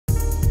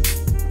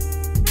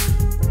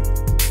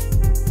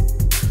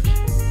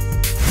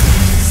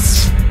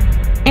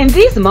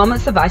these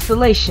moments of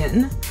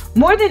isolation,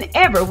 more than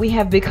ever we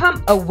have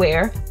become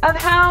aware of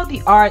how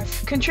the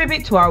arts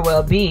contribute to our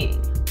well-being.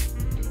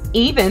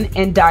 Even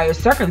in dire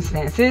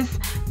circumstances,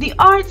 the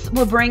arts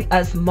will bring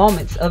us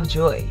moments of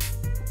joy.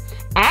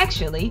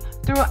 Actually,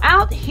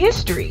 throughout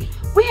history,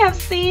 we have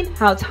seen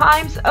how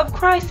times of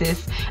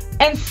crisis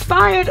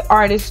inspired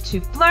artists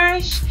to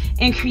flourish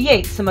and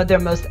create some of their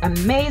most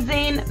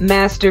amazing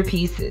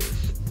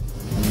masterpieces.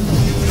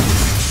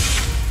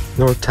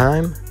 No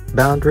time,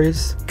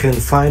 boundaries,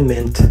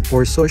 confinement,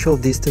 or social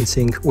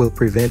distancing will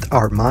prevent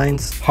our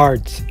minds,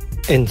 hearts,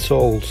 and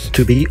souls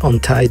to be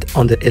untied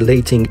on the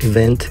elating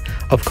event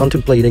of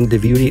contemplating the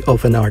beauty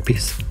of an art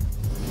piece.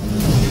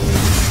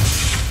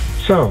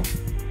 So,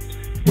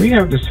 we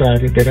have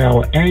decided that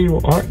our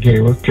annual art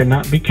gala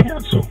cannot be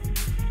canceled.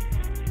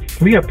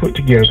 We have put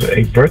together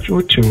a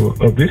virtual tour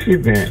of this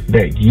event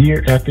that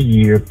year after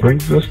year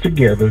brings us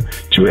together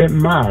to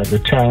admire the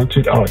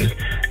talented artists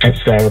at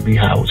Sallie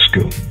Howard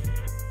School.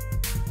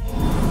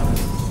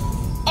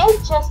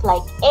 And just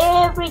like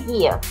every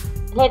year,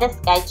 let us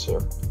guide you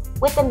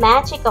with the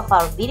magic of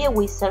our video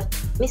wizard,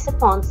 Mr.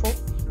 Ponce,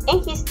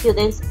 and his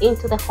students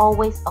into the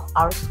hallways of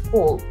our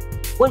school,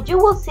 where you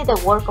will see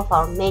the work of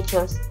our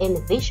majors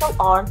in visual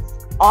arts,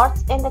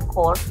 arts and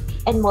decor,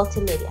 and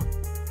multimedia.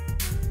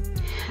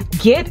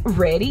 Get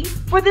ready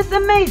for this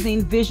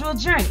amazing visual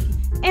journey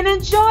and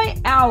enjoy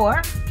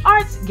our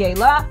Arts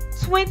Gala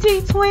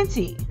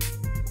 2020.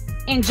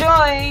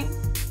 Enjoy!